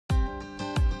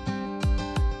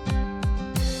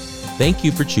Thank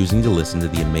you for choosing to listen to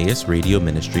the Emmaus Radio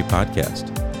Ministry podcast.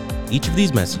 Each of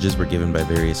these messages were given by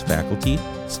various faculty,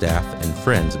 staff, and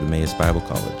friends of Emmaus Bible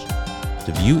College.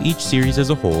 To view each series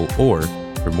as a whole, or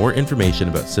for more information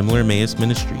about similar Emmaus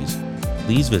ministries,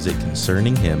 please visit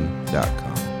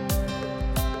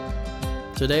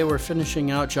concerninghim.com. Today we're finishing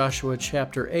out Joshua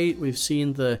chapter 8. We've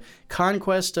seen the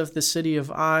conquest of the city of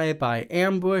Ai by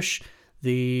ambush,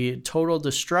 the total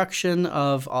destruction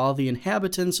of all the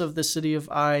inhabitants of the city of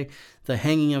Ai, the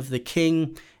hanging of the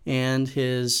king, and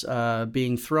his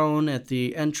being thrown at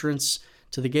the entrance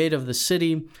to the gate of the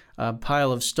city, a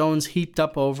pile of stones heaped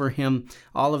up over him,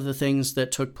 all of the things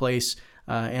that took place,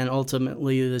 and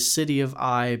ultimately the city of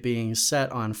Ai being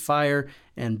set on fire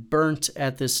and burnt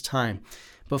at this time.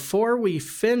 Before we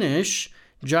finish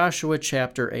Joshua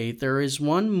chapter 8, there is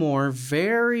one more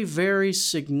very, very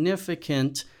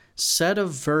significant set of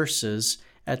verses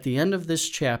at the end of this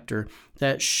chapter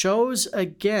that shows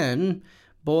again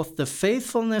both the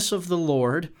faithfulness of the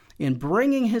Lord in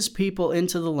bringing his people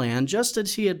into the land, just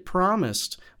as he had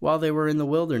promised while they were in the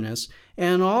wilderness,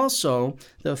 and also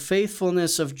the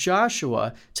faithfulness of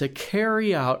Joshua to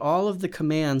carry out all of the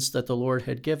commands that the Lord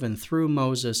had given through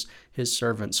Moses, his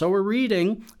servant. So we're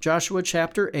reading Joshua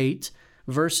chapter 8,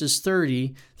 verses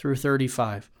 30 through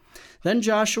 35. Then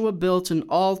Joshua built an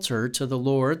altar to the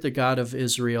Lord, the God of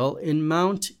Israel, in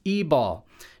Mount Ebal,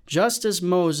 just as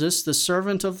Moses, the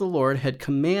servant of the Lord, had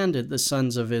commanded the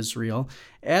sons of Israel,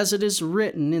 as it is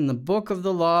written in the book of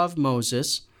the law of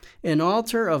Moses, an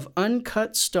altar of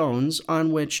uncut stones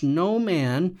on which no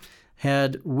man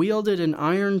had wielded an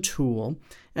iron tool,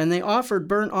 and they offered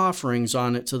burnt offerings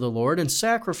on it to the Lord and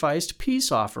sacrificed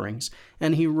peace offerings.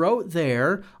 And he wrote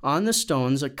there on the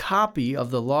stones a copy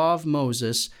of the law of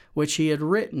Moses, which he had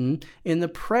written in the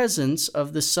presence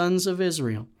of the sons of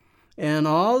Israel. And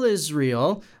all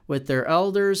Israel, with their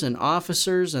elders and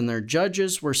officers and their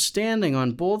judges, were standing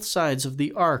on both sides of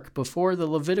the ark before the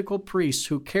Levitical priests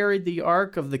who carried the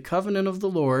ark of the covenant of the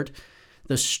Lord,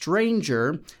 the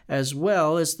stranger as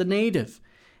well as the native.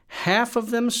 Half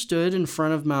of them stood in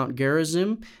front of Mount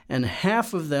Gerizim, and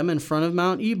half of them in front of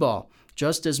Mount Ebal,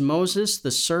 just as Moses,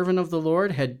 the servant of the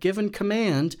Lord, had given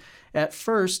command at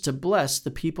first to bless the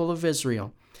people of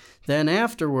Israel. Then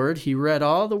afterward he read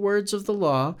all the words of the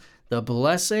law, the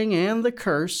blessing and the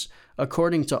curse,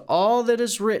 according to all that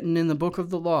is written in the book of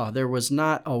the law. There was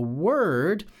not a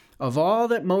word of all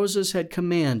that Moses had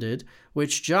commanded,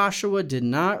 which Joshua did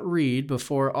not read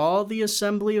before all the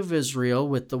assembly of Israel,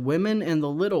 with the women and the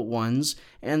little ones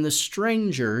and the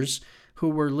strangers who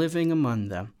were living among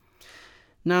them.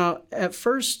 Now, at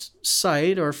first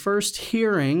sight or first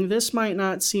hearing, this might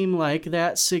not seem like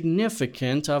that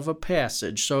significant of a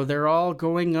passage. So they're all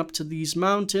going up to these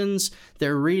mountains,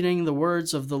 they're reading the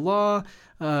words of the law.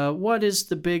 What is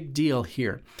the big deal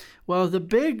here? Well, the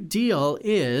big deal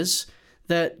is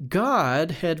that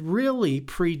God had really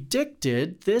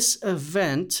predicted this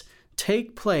event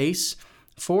take place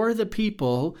for the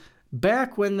people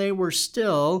back when they were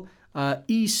still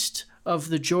east of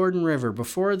the Jordan River,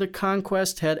 before the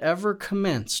conquest had ever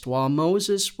commenced, while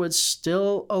Moses was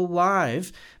still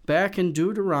alive, back in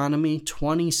Deuteronomy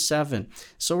 27.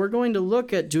 So we're going to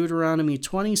look at Deuteronomy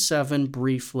 27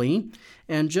 briefly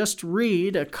and just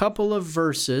read a couple of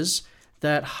verses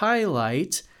that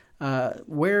highlight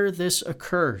where this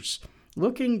occurs.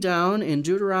 Looking down in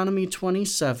Deuteronomy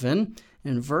 27,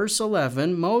 in verse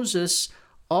 11, Moses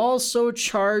also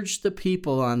charged the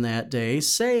people on that day,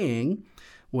 saying,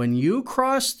 "When you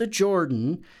cross the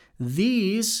Jordan,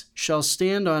 these shall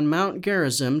stand on Mount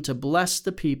Gerizim to bless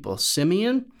the people: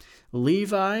 Simeon,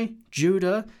 Levi,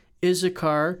 Judah,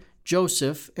 Issachar,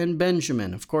 Joseph, and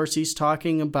Benjamin." Of course, he's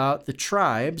talking about the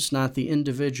tribes, not the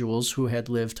individuals who had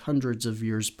lived hundreds of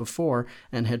years before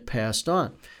and had passed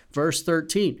on. Verse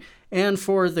 13, "And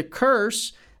for the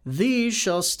curse, these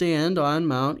shall stand on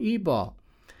Mount Ebal: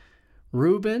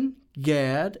 Reuben,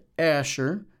 Gad,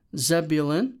 Asher,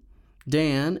 Zebulun,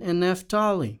 Dan, and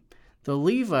Naphtali. The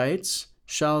Levites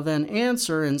shall then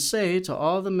answer and say to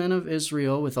all the men of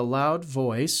Israel with a loud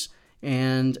voice,"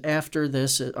 and after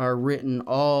this are written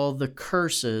all the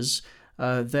curses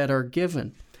that are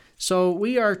given. So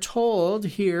we are told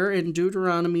here in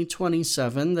Deuteronomy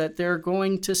 27 that they're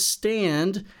going to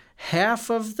stand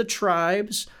half of the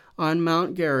tribes on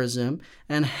Mount Gerizim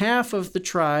and half of the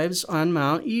tribes on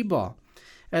Mount Ebal.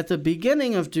 At the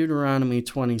beginning of Deuteronomy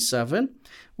 27,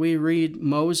 we read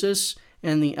Moses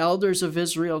and the elders of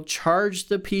Israel charged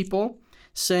the people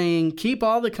saying, "Keep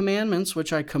all the commandments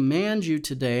which I command you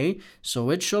today, so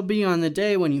it shall be on the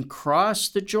day when you cross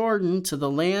the Jordan to the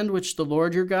land which the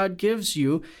Lord your God gives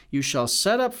you, you shall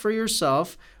set up for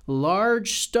yourself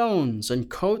large stones and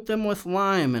coat them with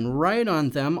lime and write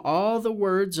on them all the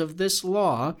words of this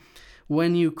law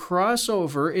when you cross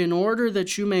over, in order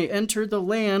that you may enter the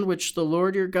land which the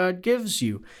Lord your God gives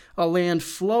you, a land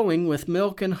flowing with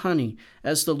milk and honey,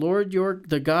 as the Lord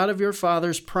the God of your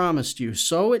fathers promised you.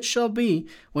 So it shall be,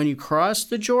 when you cross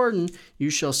the Jordan, you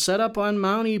shall set up on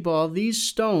Mount Ebal these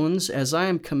stones, as I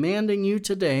am commanding you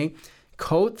today.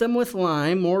 Coat them with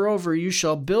lime. Moreover, you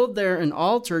shall build there an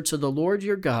altar to the Lord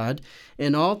your God,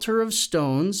 an altar of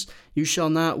stones. You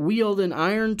shall not wield an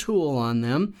iron tool on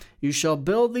them. You shall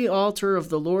build the altar of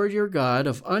the Lord your God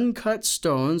of uncut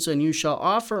stones, and you shall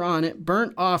offer on it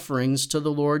burnt offerings to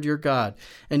the Lord your God.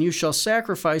 And you shall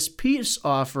sacrifice peace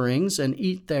offerings and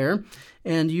eat there.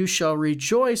 And you shall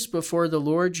rejoice before the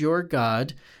Lord your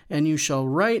God, and you shall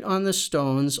write on the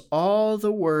stones all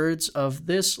the words of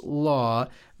this law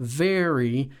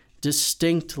very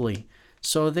distinctly.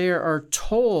 So they are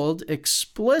told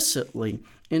explicitly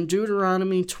in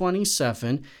Deuteronomy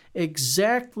 27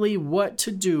 exactly what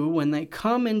to do when they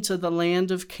come into the land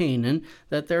of Canaan,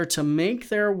 that they're to make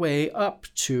their way up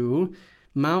to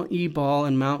Mount Ebal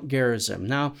and Mount Gerizim.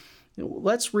 Now,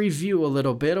 let's review a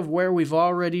little bit of where we've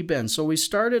already been. So we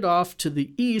started off to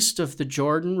the east of the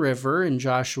Jordan River in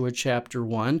Joshua chapter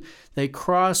 1. They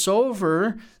cross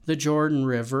over the Jordan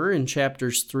River in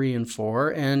chapters 3 and 4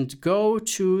 and go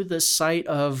to the site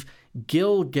of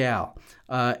Gilgal,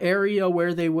 area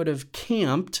where they would have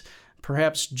camped,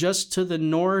 perhaps just to the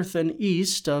north and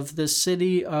east of the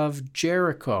city of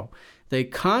Jericho. They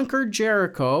conquered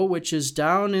Jericho, which is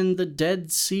down in the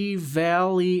Dead Sea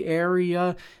Valley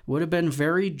area. Would have been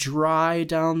very dry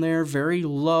down there, very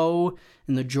low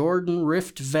in the Jordan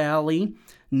Rift Valley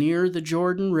near the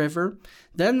Jordan River.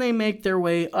 Then they make their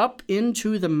way up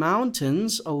into the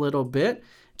mountains a little bit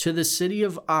to the city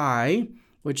of Ai,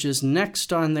 which is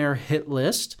next on their hit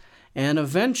list, and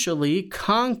eventually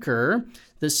conquer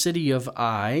the city of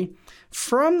Ai.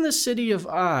 From the city of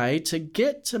Ai, to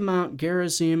get to Mount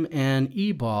Gerizim and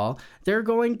Ebal, they're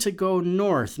going to go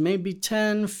north, maybe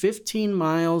 10, 15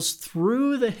 miles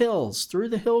through the hills, through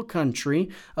the hill country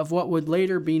of what would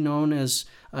later be known as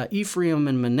Ephraim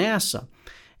and Manasseh.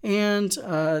 And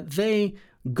they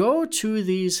go to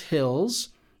these hills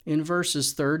in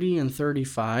verses 30 and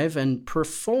 35 and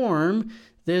perform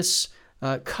this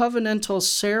covenantal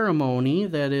ceremony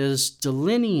that is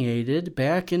delineated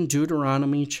back in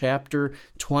Deuteronomy chapter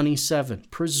 27.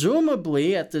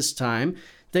 Presumably at this time,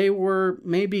 they were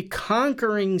maybe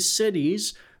conquering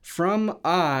cities from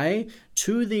Ai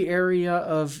to the area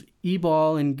of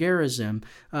Ebal and Gerizim,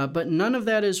 but none of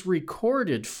that is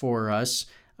recorded for us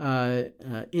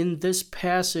in this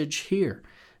passage here.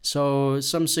 So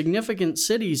some significant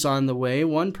cities on the way.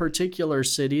 One particular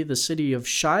city, the city of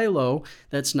Shiloh,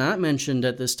 that's not mentioned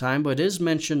at this time, but is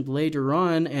mentioned later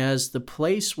on as the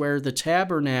place where the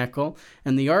tabernacle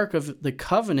and the Ark of the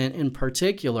Covenant in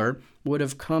particular would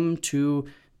have come to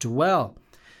dwell.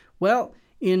 Well,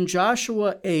 in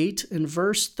Joshua 8 and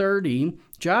verse 30,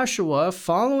 Joshua,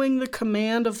 following the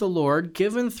command of the Lord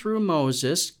given through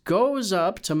Moses, goes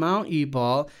up to Mount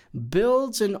Ebal,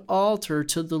 builds an altar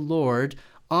to the Lord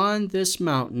on this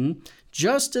mountain,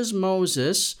 just as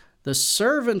Moses, the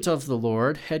servant of the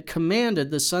Lord, had commanded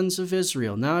the sons of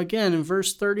Israel. Now again, in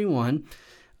verse 31,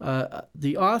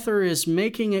 the author is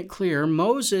making it clear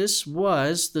Moses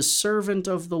was the servant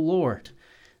of the Lord.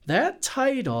 That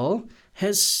title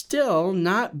has still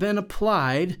not been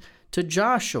applied to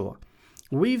Joshua.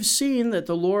 We've seen that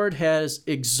the Lord has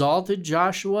exalted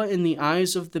Joshua in the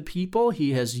eyes of the people.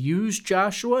 He has used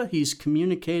Joshua. He's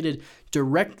communicated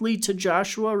directly to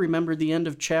Joshua. Remember the end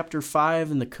of chapter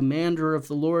 5 and the commander of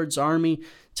the Lord's army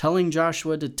telling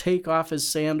Joshua to take off his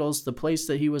sandals. The place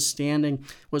that he was standing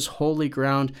was holy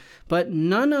ground. But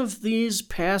none of these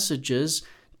passages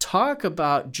talk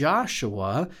about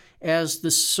Joshua as the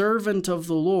servant of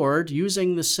the Lord,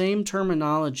 using the same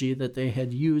terminology that they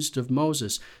had used of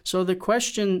Moses. So the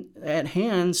question at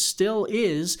hand still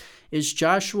is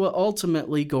Joshua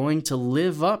ultimately going to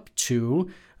live up to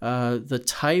the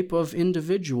type of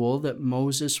individual that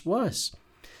Moses was?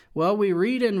 Well, we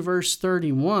read in verse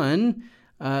 31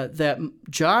 that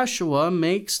Joshua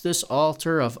makes this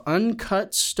altar of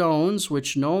uncut stones,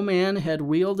 which no man had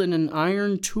wielded an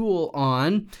iron tool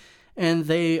on, and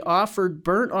they offered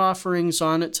burnt offerings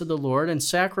on it to the Lord and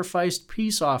sacrificed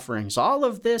peace offerings. All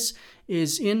of this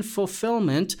is in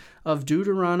fulfillment of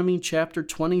Deuteronomy chapter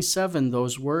 27,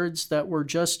 those words that were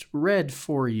just read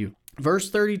for you. Verse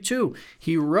 32,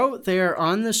 he wrote there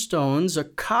on the stones a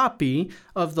copy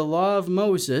of the law of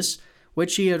Moses,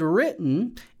 which he had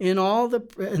written in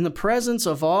the presence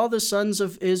of all the sons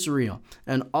of Israel.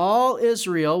 And all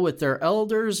Israel with their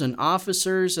elders and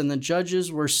officers and the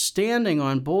judges were standing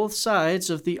on both sides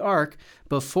of the ark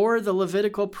before the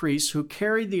Levitical priests who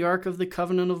carried the ark of the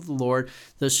covenant of the Lord,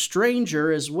 the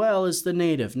stranger as well as the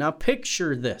native. Now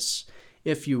picture this,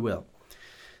 if you will.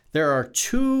 There are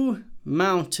two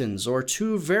mountains or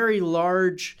two very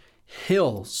large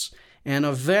hills and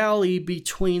a valley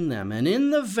between them. And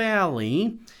in the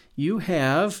valley, you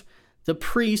have the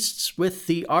priests with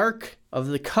the ark of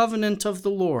the covenant of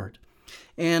the Lord.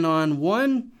 And on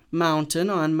one mountain,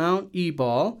 on Mount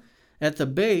Ebal, at the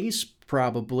base,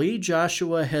 probably,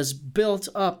 Joshua has built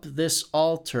up this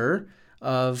altar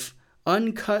of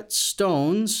uncut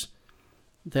stones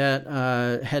that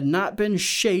had not been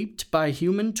shaped by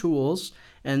human tools,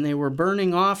 and they were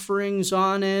burning offerings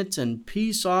on it and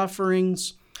peace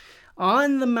offerings.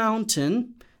 On the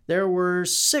mountain, there were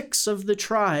 6 of the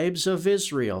tribes of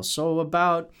Israel, so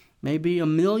about maybe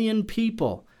 1 million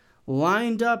people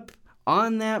lined up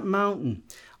on that mountain.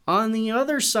 On the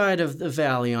other side of the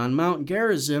valley, on Mount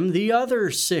Gerizim, the other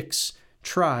 6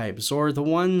 tribes, or the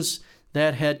ones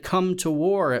that had come to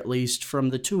war, at least, from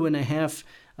the 2.5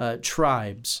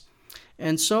 tribes.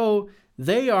 And so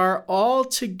they are all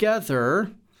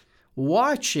together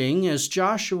watching as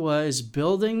Joshua is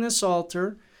building this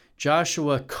altar.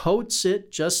 Joshua coats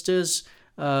it just as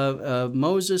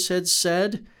Moses had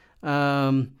said.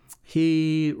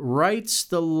 He writes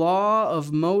the law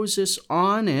of Moses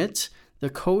on it. The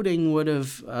coating would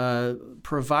have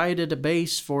provided a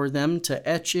base for them to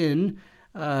etch in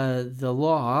the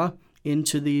law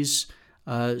into these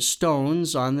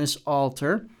stones on this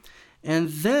altar. And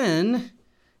then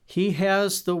he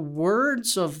has the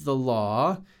words of the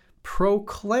law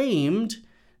proclaimed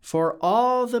for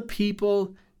all the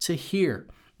people to hear.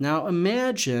 Now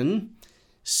imagine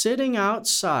sitting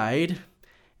outside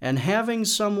and having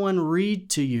someone read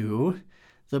to you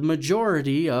the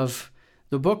majority of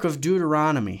the book of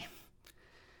Deuteronomy.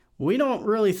 We don't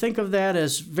really think of that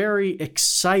as very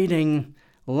exciting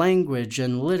language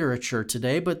and literature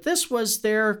today, but this was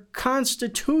their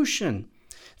constitution,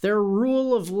 their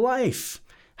rule of life,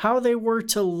 how they were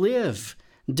to live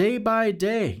day by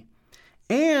day.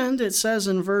 And it says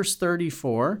in verse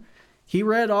 34, he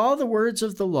read all the words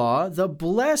of the law, the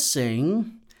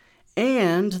blessing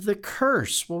and the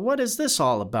curse. Well, what is this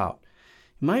all about?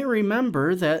 You might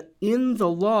remember that in the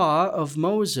law of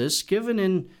Moses, given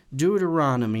in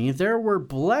Deuteronomy, there were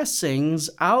blessings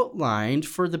outlined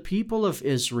for the people of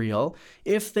Israel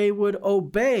if they would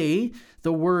obey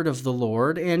the word of the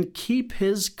Lord and keep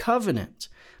his covenant.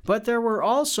 But there were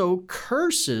also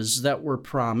curses that were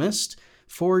promised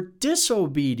for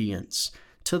disobedience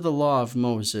to the law of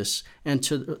Moses and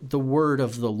to the word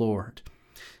of the Lord.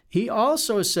 He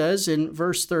also says in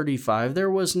verse 35, there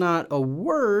was not a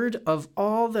word of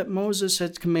all that Moses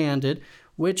had commanded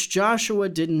which Joshua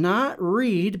did not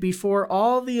read before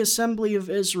all the assembly of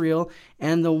Israel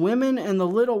and the women and the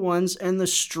little ones and the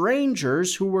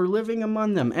strangers who were living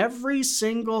among them. Every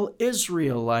single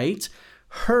Israelite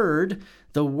heard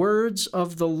the words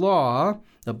of the law,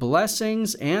 the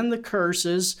blessings and the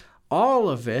curses, all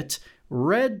of it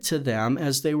read to them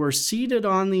as they were seated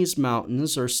on these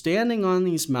mountains or standing on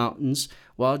these mountains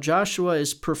while Joshua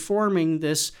is performing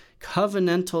this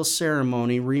covenantal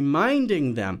ceremony,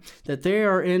 reminding them that they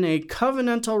are in a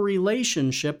covenantal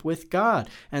relationship with God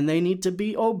and they need to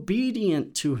be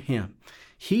obedient to him.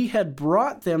 He had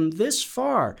brought them this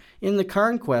far in the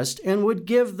conquest and would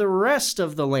give the rest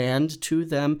of the land to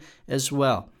them as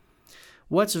well.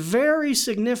 What's very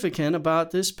significant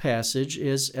about this passage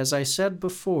is, as I said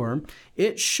before,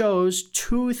 it shows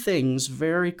 2 things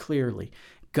very clearly.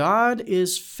 God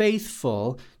is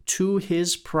faithful to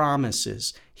his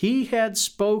promises. He had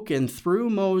spoken through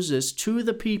Moses to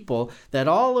the people that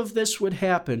all of this would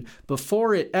happen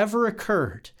before it ever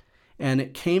occurred, and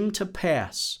it came to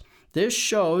pass. This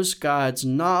shows God's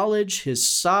knowledge, his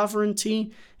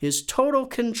sovereignty, his total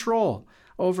control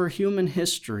over human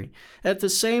history. At the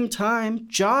same time,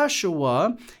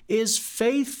 Joshua is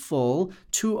faithful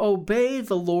to obey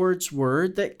the Lord's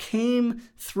word that came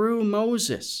through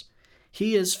Moses.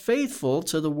 He is faithful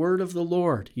to the word of the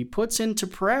Lord. He puts into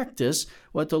practice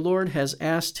what the Lord has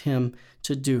asked him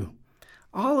to do.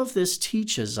 All of this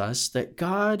teaches us that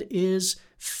God is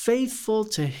faithful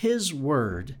to his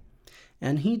word,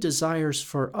 and he desires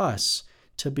for us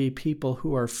to be people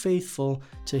who are faithful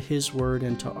to his word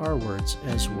and to our words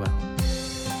as well.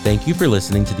 Thank you for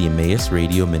listening to the Emmaus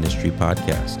Radio Ministry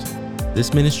podcast.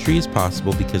 This ministry is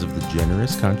possible because of the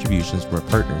generous contributions from our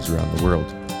partners around the world.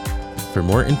 For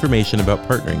more information about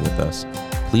partnering with us,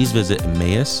 please visit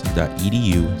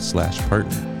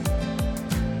emmaus.edu/partner.